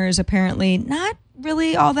customers apparently not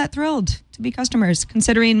really all that thrilled to be customers.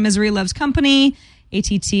 Considering misery loves company,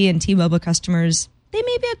 AT&T and T-Mobile customers, they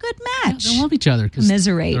may be a good match. Yeah, they love each other.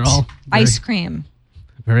 Commiserate. They're all ice cream.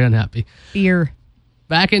 Very unhappy. Beer.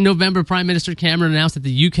 Back in November, Prime Minister Cameron announced that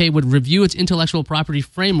the UK would review its intellectual property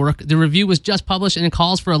framework. The review was just published and it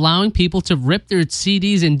calls for allowing people to rip their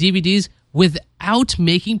CDs and DVDs without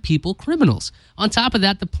making people criminals. On top of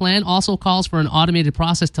that, the plan also calls for an automated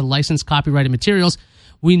process to license copyrighted materials.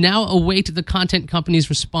 We now await the content company's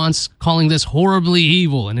response, calling this horribly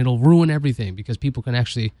evil, and it'll ruin everything because people can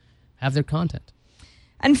actually have their content.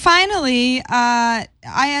 And finally,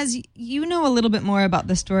 as you know a little bit more about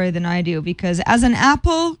this story than I do, because as an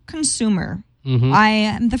Apple consumer, I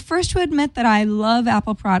am the first to admit that I love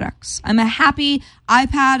Apple products. I'm a happy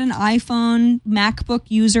iPad and iPhone, MacBook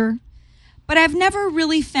user. But I've never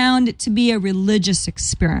really found it to be a religious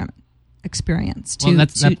experience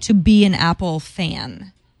to be an Apple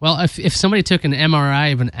fan. Well, if somebody took an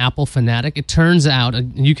MRI of an Apple fanatic, it turns out, a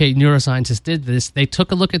UK neuroscientist did this, they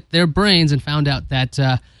took a look at their brains and found out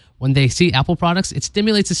that when they see Apple products, it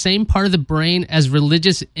stimulates the same part of the brain as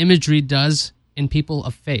religious imagery does in people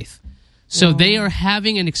of faith. So they are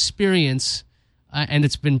having an experience, and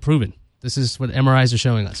it's been proven. This is what MRIs are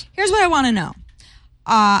showing us. Here's what I want to know.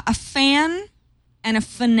 A fan and a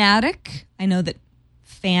fanatic. I know that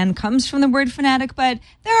fan comes from the word fanatic, but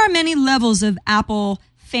there are many levels of Apple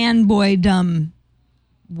fanboy-dumb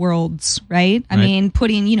worlds, right? I mean,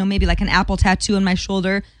 putting, maybe like an Apple tattoo on my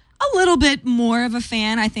shoulder, a little bit more of a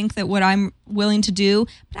fan, I think, that what I'm willing to do.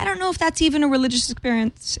 But I don't know if that's even a religious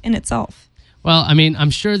experience in itself. Well, I mean,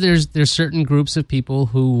 I'm sure there's certain groups of people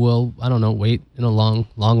who will, I don't know, wait in a long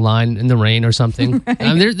line in the rain or something.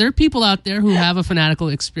 Right. There are people out there who have a fanatical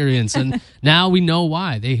experience, and now we know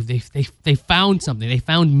why. They found something. They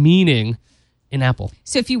found meaning in Apple.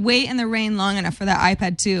 So if you wait in the rain long enough for that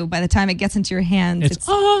iPad 2, by the time it gets into your hands, it's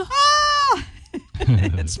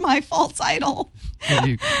it's my false idol.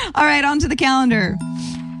 All right, on to the calendar.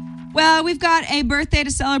 Well, we've got a birthday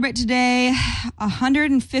to celebrate today,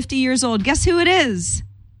 150 years old. Guess who it is?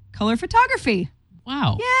 Color photography.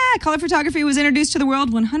 Wow. Yeah, color photography was introduced to the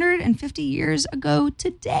world 150 years ago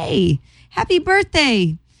today. Happy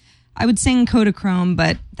birthday. I would sing Kodachrome,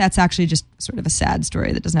 but that's actually just sort of a sad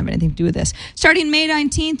story that doesn't have anything to do with this. Starting May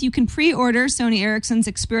 19th, you can pre-order Sony Ericsson's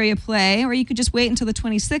Xperia Play, or you could just wait until the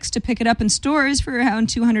 26th to pick it up in stores for around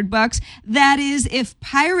 $200. That is, if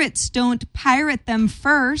pirates don't pirate them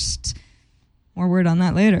first. More word on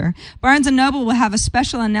that later. Barnes & Noble will have a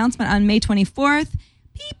special announcement on May 24th.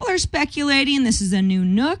 People are speculating this is a new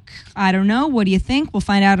Nook. I don't know. What do you think? We'll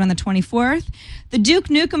find out on the 24th. The Duke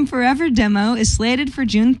Nukem Forever demo is slated for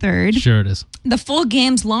June 3rd. Sure it is. The full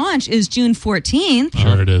game's launch is June 14th.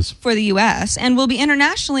 Sure it is. For the U.S. and will be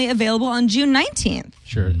internationally available on June 19th.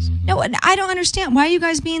 Sure it is. No, I don't understand. Why are you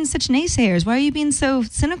guys being such naysayers? Why are you being so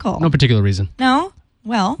cynical? No particular reason. No?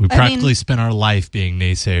 Well, We practically spent our life being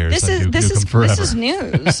naysayers. This on is Duke this Nukem is Forever. this is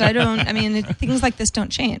news. Things like this don't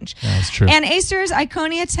change. Yeah, that's true. And Acer's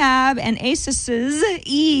Iconia Tab and Asus's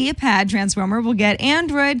E-Pad Transformer will get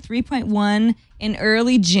Android 3.1 in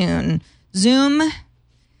early June. Zoom,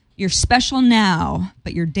 you're special now,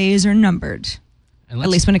 but your days are numbered. And At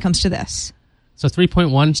least when it comes to this. So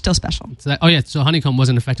 3.1. Still special. So Honeycomb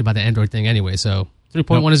wasn't affected by the Android thing anyway, so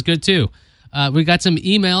 3.1 is good too. We got some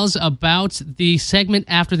emails about the segment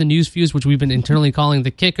after the news fuse, which we've been internally calling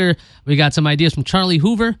the kicker. We got some ideas from Charlie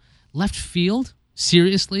Hoover. Left field?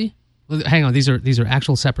 Seriously? Well, hang on, these are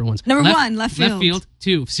actual separate ones. Number 1, left field. Left field.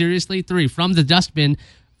 2, seriously. 3, from the dustbin.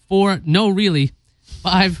 4, no really.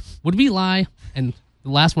 5, would we lie? And the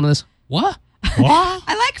last one of this, what?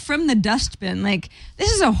 I like from the dustbin. Like,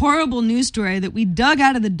 this is a horrible news story that we dug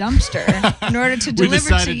out of the dumpster in order to We deliver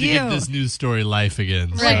decided to to you. give this news story life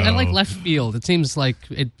again. Right, I so- like left field. It seems like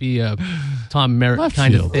it'd be a Tom Merritt Left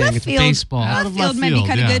kind field. of thing. Left It's field. baseball. Out Left of field left might be field,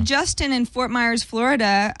 kind of yeah. good. Justin in Fort Myers,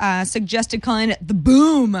 Florida, suggested calling it the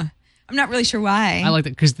boom. I'm not really sure why. I like that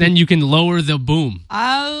because then you can lower the boom.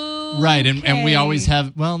 Oh, Right, and we always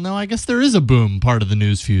have, well, no, I guess there is a boom part of the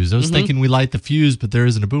news fuse. I was thinking we light the fuse, but there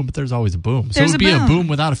isn't a boom, but there's always a boom. So There's it would a be boom. a boom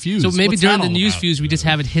without a fuse. So maybe What's during that the all news about? fuse, we just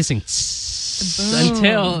have it hissing boom.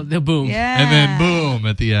 until the boom. Yeah. And then boom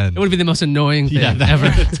at the end. It would be the most annoying thing Yeah, ever.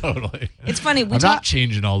 totally. It's funny. I'm not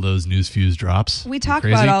changing all those news fuse drops. We talk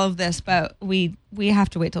Crazy? about all of this, but we have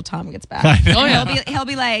to wait till Tom gets back. Oh, yeah. He'll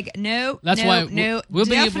be like, no, That's no, why no, we'll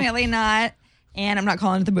be able- definitely not. And I'm not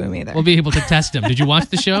calling it the boom either. We'll be able to test him. Did you watch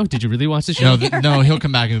the show? Did you really watch the show? No, he'll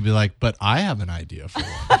come back and be like, but I have an idea for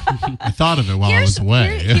one. I thought of it while I was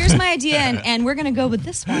away. Here's my idea, and we're going to go with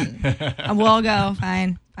this one. And we'll go,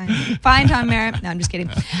 fine, Tom Merritt. No, I'm just kidding.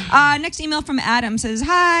 Next email from Adam says,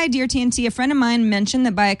 hi, dear TNT. A friend of mine mentioned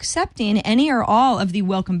that by accepting any or all of the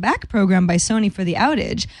Welcome Back program by Sony for the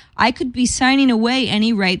outage, I could be signing away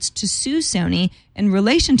any rights to sue Sony in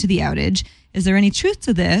relation to the outage. Is there any truth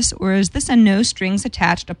to this, or is this a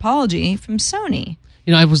no-strings-attached apology from Sony?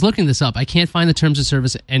 You know, I was looking this up. I can't find the terms of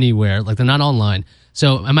service anywhere. Like, they're not online.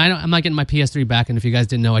 So I'm not getting my PS3 back. And if you guys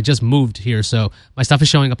didn't know, I just moved here, so my stuff is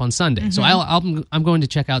showing up on Sunday. So I'm going to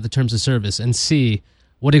check out the terms of service and see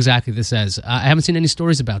what exactly this says. I haven't seen any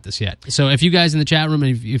stories about this yet. So if you guys in the chat room,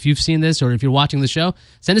 if you've seen this or if you're watching the show,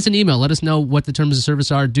 send us an email. Let us know what the terms of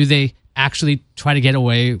service are. Do they actually try to get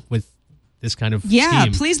away with this kind of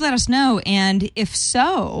scheme? Please let us know. And if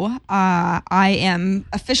so, I am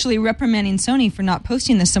officially reprimanding Sony for not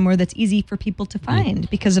posting this somewhere that's easy for people to find,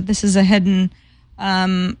 because if this is a hidden,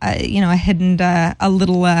 a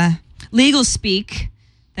little legal speak,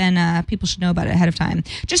 then people should know about it ahead of time.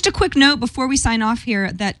 Just a quick note before we sign off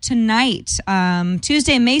here that tonight,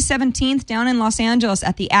 Tuesday, May 17th, down in Los Angeles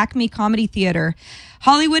at the Acme Comedy Theater,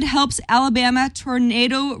 Hollywood Helps Alabama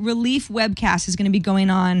Tornado Relief webcast is going to be going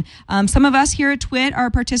on. Some of us here at TWiT are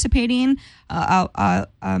participating,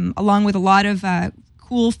 along with a lot of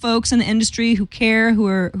cool folks in the industry who care, who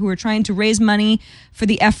are trying to raise money for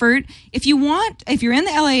the effort. If you're in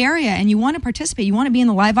the LA area and you want to participate, you want to be in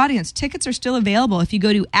the live audience, tickets are still available. If you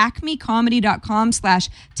go to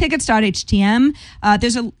acmecomedy.com/tickets.htm,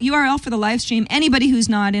 there's a URL for the live stream. Anybody who's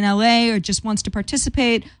not in LA or just wants to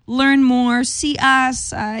participate, learn more, see us,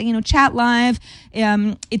 chat live.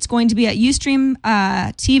 It's going to be at Ustream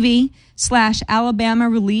TV/Alabama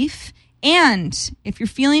Relief. And if you're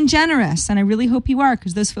feeling generous, and I really hope you are,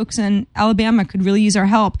 because those folks in Alabama could really use our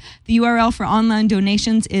help, the URL for online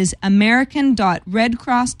donations is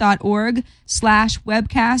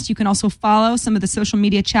american.redcross.org/webcast. You can also follow some of the social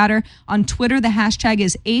media chatter on Twitter. The hashtag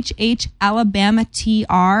is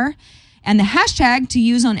HHAlabamaTR. And the hashtag to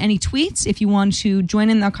use on any tweets, if you want to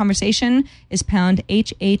join in the conversation, is #HHATR.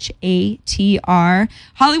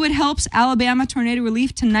 Hollywood Helps Alabama Tornado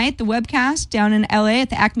Relief tonight, the webcast down in LA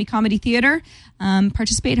at the Acme Comedy Theater.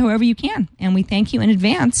 Participate however you can. And we thank you in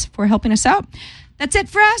advance for helping us out. That's it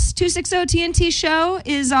for us. 260-TNT show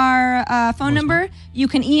is our phone number. You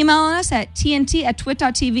can email us at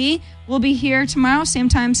tnt@twit.tv. We'll be here tomorrow, same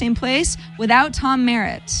time, same place, without Tom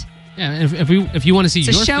Merritt. Yeah, if you want to see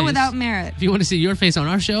It's your a show face, without Merritt. If you want to see your face on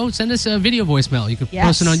our show, send us a video voicemail. You can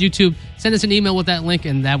post it on YouTube. Send us an email with that link,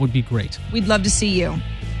 and that would be great. We'd love to see you.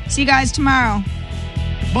 See you guys tomorrow.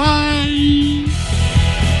 Bye.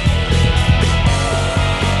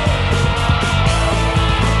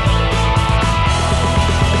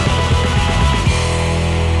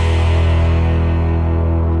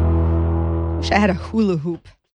 I had a hula hoop.